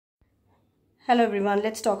Hello everyone,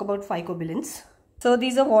 let's talk about phycobilins. So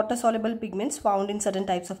these are water soluble pigments found in certain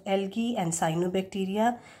types of algae and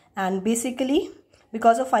cyanobacteria, and basically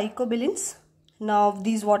because of phycobilins, now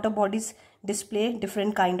these water bodies display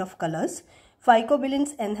different kind of colors.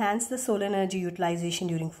 Phycobilins enhance the solar energy utilization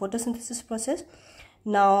during photosynthesis process.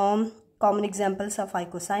 Now common examples are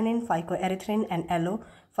phycocyanin, phycoerythrin and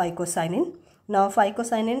allophycocyanin. Now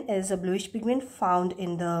phycocyanin is a bluish pigment found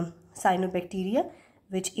in the cyanobacteria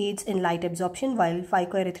which aids in light absorption, while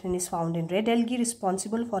phycoerythrin is found in red algae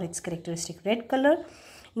responsible for its characteristic red color.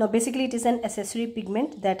 Now basically it is an accessory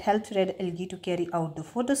pigment that helps red algae to carry out the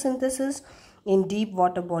photosynthesis in deep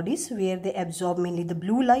water bodies where they absorb mainly the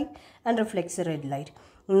blue light and reflects the red light.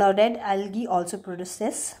 Now red algae also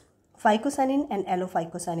produces phycocyanin and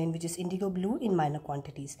allophycocyanin, which is indigo blue, in minor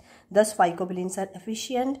quantities. Thus phycobilins are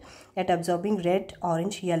efficient at absorbing red,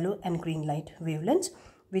 orange, yellow and green light wavelengths,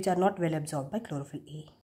 which are not well absorbed by chlorophyll A.